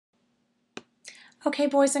Okay,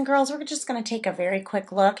 boys and girls, we're just going to take a very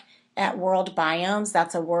quick look at world biomes.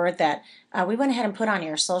 That's a word that we went ahead and put on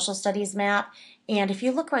your social studies map. And if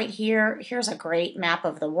you look right here, here's a great map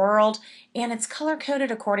of the world, and it's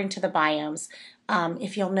color-coded according to the biomes.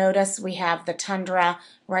 If you'll notice, we have the tundra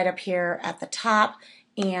right up here at the top,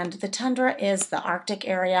 and the tundra is the Arctic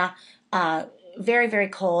area. Very, very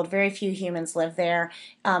cold. Very few humans live there.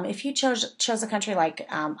 If you chose a country like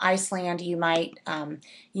Iceland, you might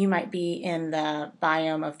be in the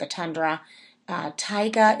biome of the tundra.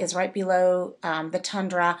 Taiga is right below the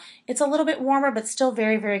tundra. It's a little bit warmer, but still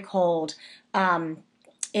very, very cold.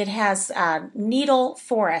 It has needle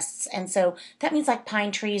forests, and so that means like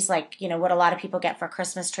pine trees, like what a lot of people get for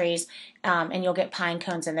Christmas trees, and you'll get pine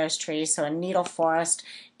cones in those trees. So a needle forest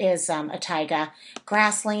is a taiga.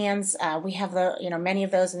 Grasslands, we have many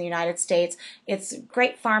of those in the United States. It's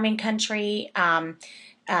great farming country.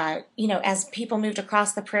 As people moved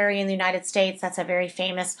across the prairie in the United States, that's a very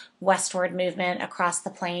famous westward movement across the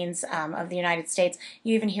plains of the United States.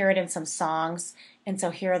 You even hear it in some songs. And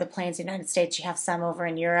so here are the plains of the United States. You have some over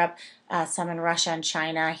in Europe, some in Russia and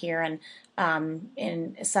China, here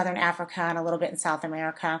in Southern Africa, and a little bit in South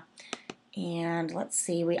America. And let's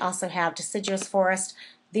see, we also have deciduous forest.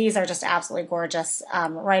 These are just absolutely gorgeous.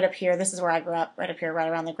 Right up here, this is where I grew up, right up here, right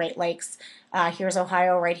around the Great Lakes. Here's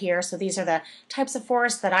Ohio right here. So these are the types of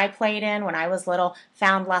forests that I played in when I was little.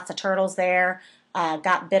 Found lots of turtles there.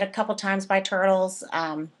 Got bit a couple times by turtles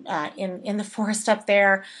in the forest up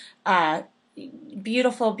there.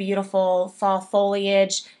 Beautiful, beautiful fall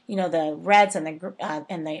foliage. The reds and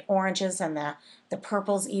the oranges and the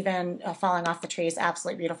purples even falling off the trees.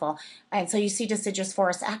 Absolutely beautiful. And so you see deciduous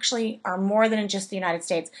forests actually are more than in just the United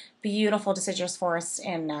States. Beautiful deciduous forests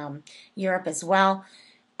in Europe as well.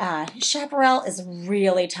 Chaparral is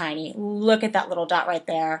really tiny. Look at that little dot right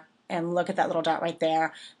there. And look at that little dot right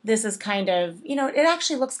there. This is kind of, it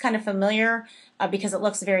actually looks kind of familiar because it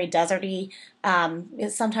looks very deserty.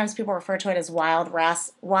 Sometimes people refer to it as Wild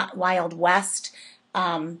West.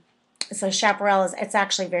 So Chaparral it's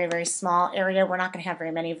actually a very, very small area. We're not going to have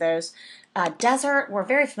very many of those. Desert, we're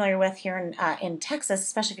very familiar with here in Texas,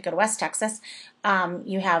 especially if you go to West Texas.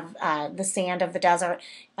 You have the sand of the desert.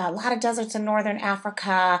 A lot of deserts in northern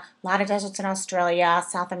Africa, a lot of deserts in Australia,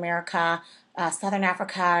 South America, Southern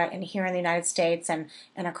Africa, and here in the United States and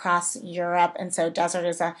across Europe. And so desert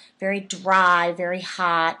is a very dry, very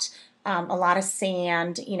hot, a lot of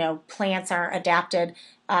sand. Plants are adapted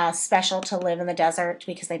special to live in the desert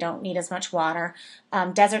because they don't need as much water.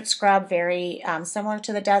 Desert scrub, very similar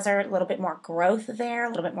to the desert, a little bit more growth there, a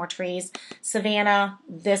little bit more trees. Savanna,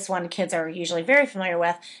 this one kids are usually very familiar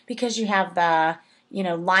with because you have the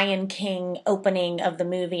Lion King opening of the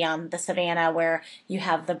movie on the savannah where you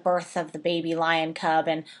have the birth of the baby lion cub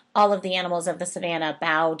and all of the animals of the savannah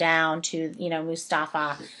bow down to,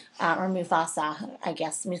 Mustafa or Mufasa, I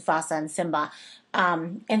guess, Mufasa and Simba.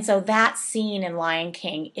 And so that scene in Lion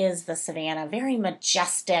King is the savannah, very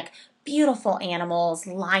majestic, beautiful animals,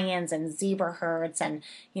 lions and zebra herds and,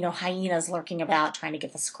 hyenas lurking about trying to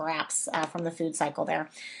get the scraps from the food cycle there.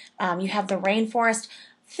 You have the rainforest.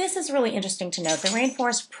 This is really interesting to note. The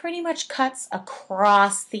rainforest pretty much cuts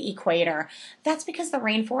across the equator. That's because the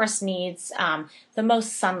rainforest needs the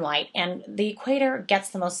most sunlight, and the equator gets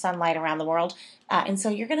the most sunlight around the world. And so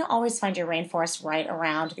you're going to always find your rainforest right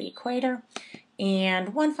around the equator.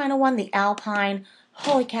 And one final one, the Alpine.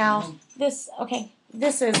 Holy cow. This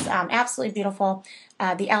is absolutely beautiful.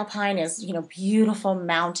 The Alpine is, beautiful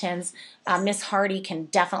mountains. Miss Hardy can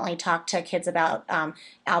definitely talk to kids about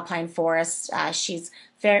Alpine forests. She's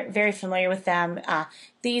very, very familiar with them.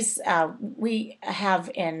 These we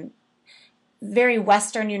have in very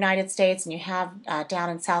western United States, and you have down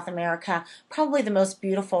in South America. Probably the most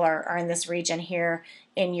beautiful are in this region here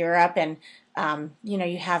in Europe, and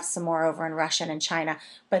you have some more over in Russia and China.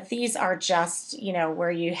 But these are just,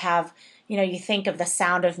 where you have, you think of the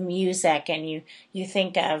sound of music, and you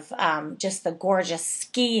think of just the gorgeous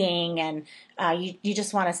skiing, and you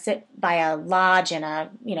just want to sit by a lodge and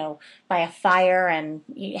by a fire and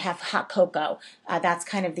you have hot cocoa. That's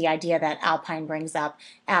kind of the idea that Alpine brings up.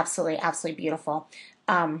 Absolutely, absolutely beautiful.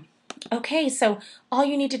 Okay, so all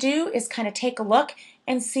you need to do is kind of take a look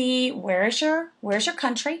and see where's your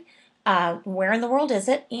country, where in the world is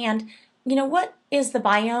it, and what is the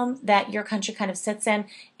biome that your country kind of sits in.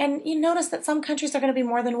 And you notice that some countries are going to be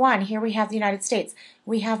more than one. Here we have the United States.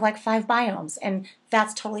 We have like 5 biomes, and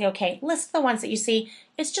that's totally okay. List the ones that you see.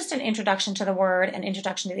 It's just an introduction to the word, an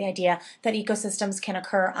introduction to the idea that ecosystems can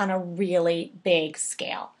occur on a really big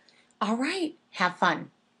scale. All right, have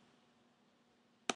fun.